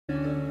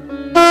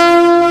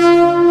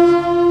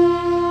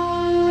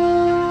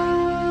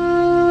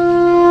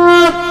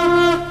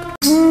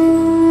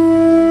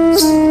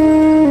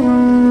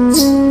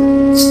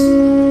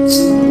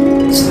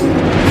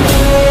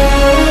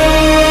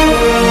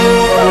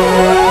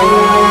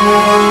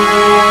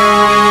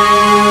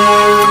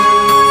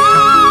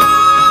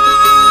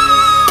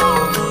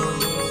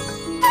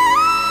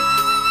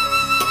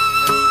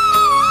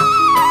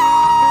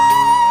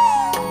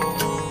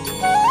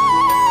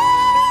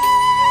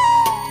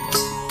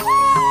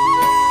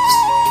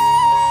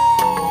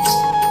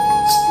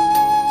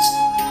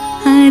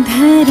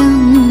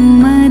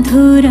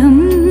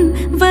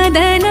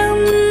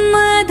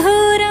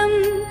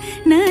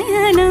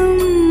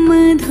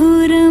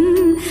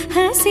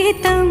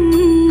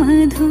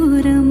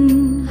मधुरम्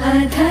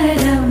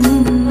अधरं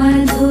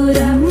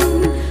मधुरं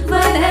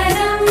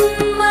वदनं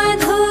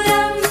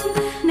मधुरं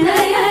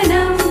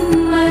नयनं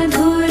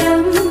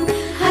मधुरं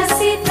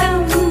हसितं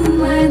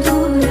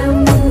मधुरं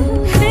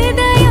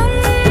हृदयं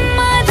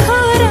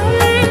मधुरं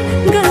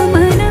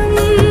गमनं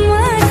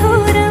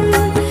मधुरं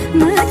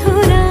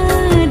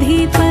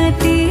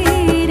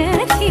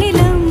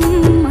मधुराधिपतेरखिलं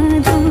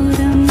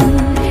मधुरं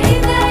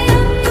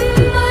हृदयं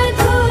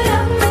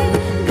मधुरं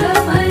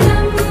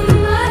गमनं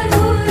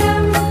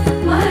मधुरं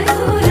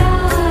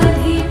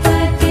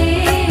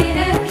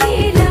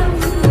मधुराधिपतेरखिलं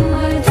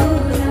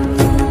मधुरम्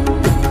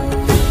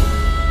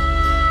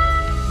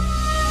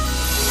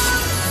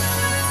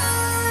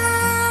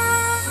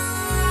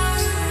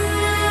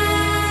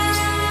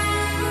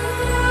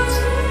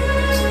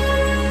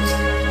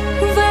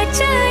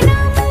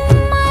वचनं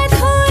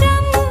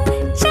मधुरं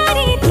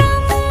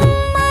चरितं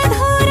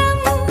मधुरं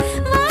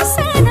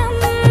वसनं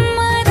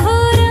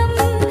मधुरं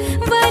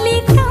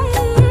वलितं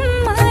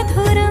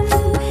मधुरं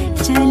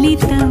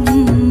चलितं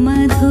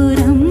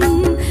मधुरं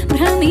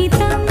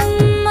भ्रमितं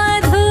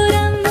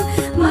मधुरं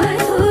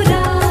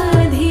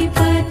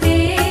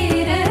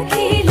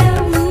मधुराधिपतेरखिलं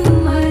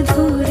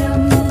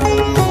मधुरम्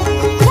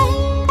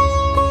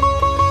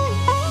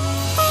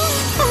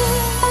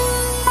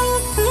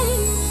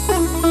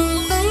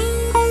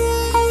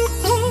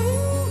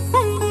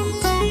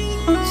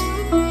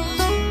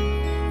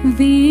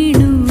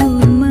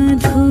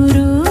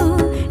वेणुर्मधुरो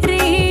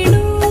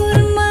रेणुर्मधुरः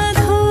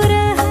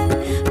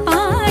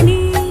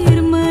पाणिर्मधुरः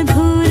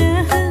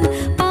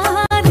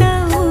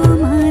पादौ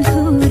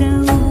मधुरौ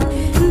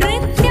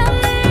नृत्यं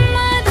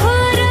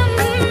मधुरं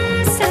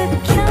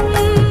सख्यं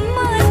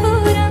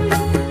मधुरं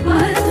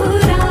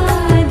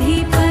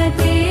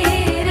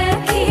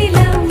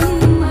मधुराधिपतेरखिलं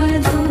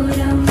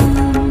मधुरम्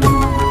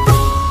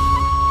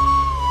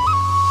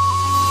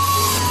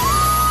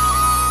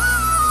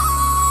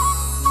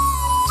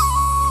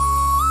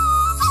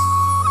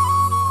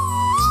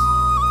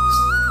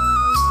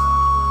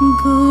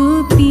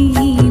गोपी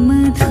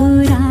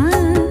मधुरा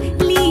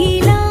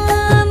लीला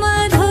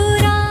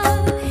मधुरा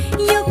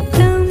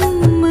युक्तं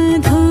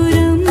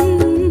मधुरं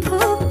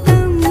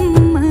भुक्तं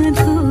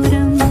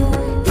मधुरं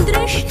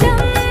दृष्टं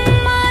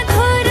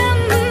मधुरं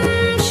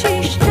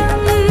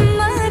शिष्टं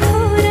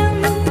मधुरं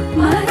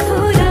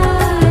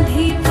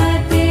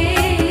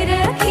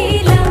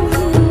मधुराधिपतेरखिलं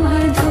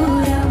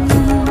मधुरम्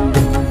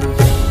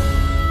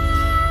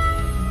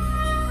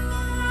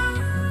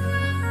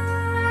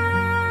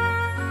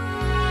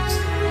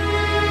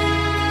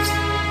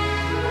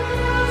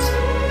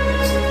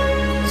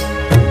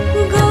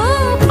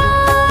गोपा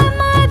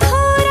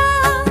मधुरा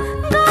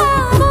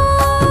गावो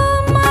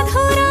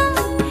मधुरा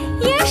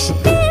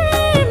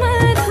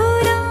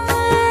यष्टिर्मधुरा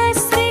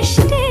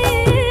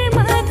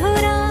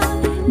सृष्टिर्मधुरा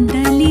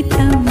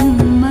दलितं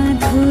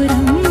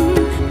मधुरं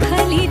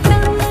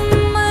फलितं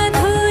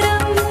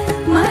मधुरं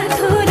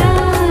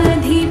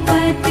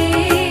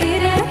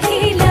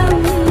मधुराधिपतेरखिलं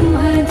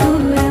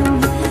मधुरं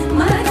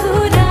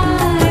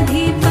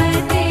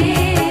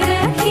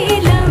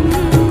मधुराधिपतेरखिलं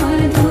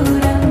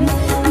मधुरं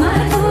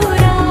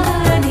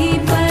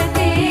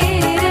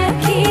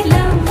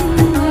मधुराधिपतेरखिलं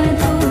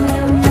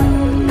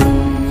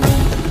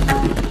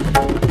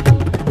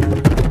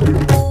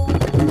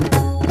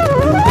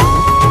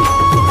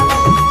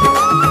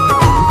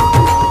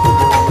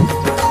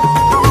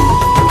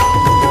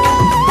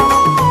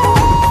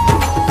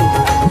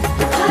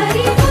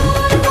हरि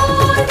बोल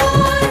बोल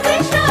बोल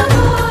कृष्ण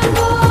बोल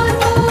बोल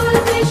बोल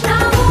कृष्ण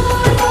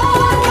बोल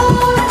बोल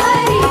बोल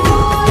हरि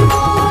बोल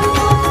बोल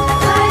बोल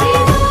हरि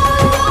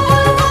बोल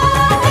बोल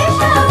बोल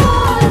कृष्ण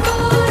बोल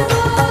बोल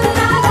बोल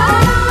राधा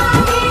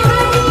रानी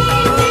हरि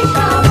कृष्ण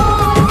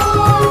बोल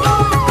बोल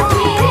बोल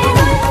मेरे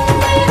मन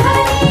में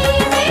हरि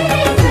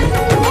मेरे मन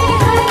में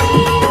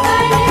हरि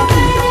कण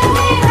कण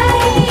में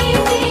हरि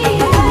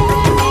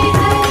जीवन में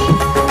हरि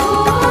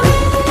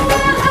गोविंद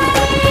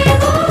हरि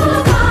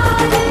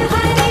गोपाल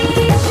हरि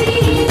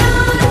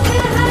श्रीनाथ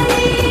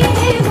हरि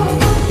हे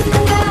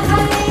मुकुंद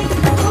हरि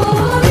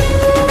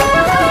गोविंद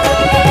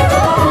हरि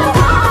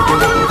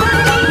गोपाल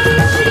हरि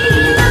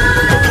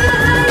श्रीनाथ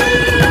हरि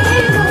हे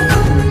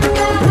मुकुंद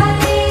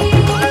हरि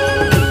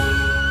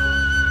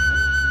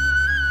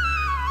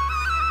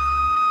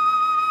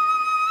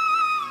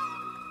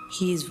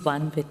He is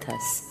one with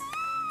us.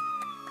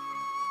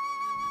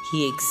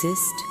 He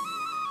exists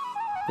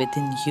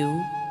within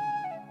you,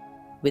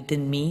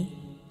 within me,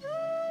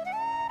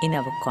 in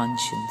our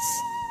conscience.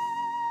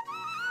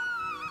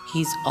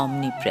 He is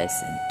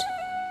omnipresent.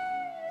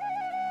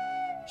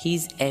 He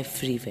is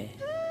everywhere.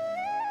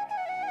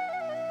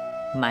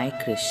 My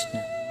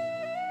Krishna,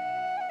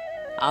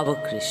 our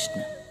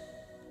Krishna.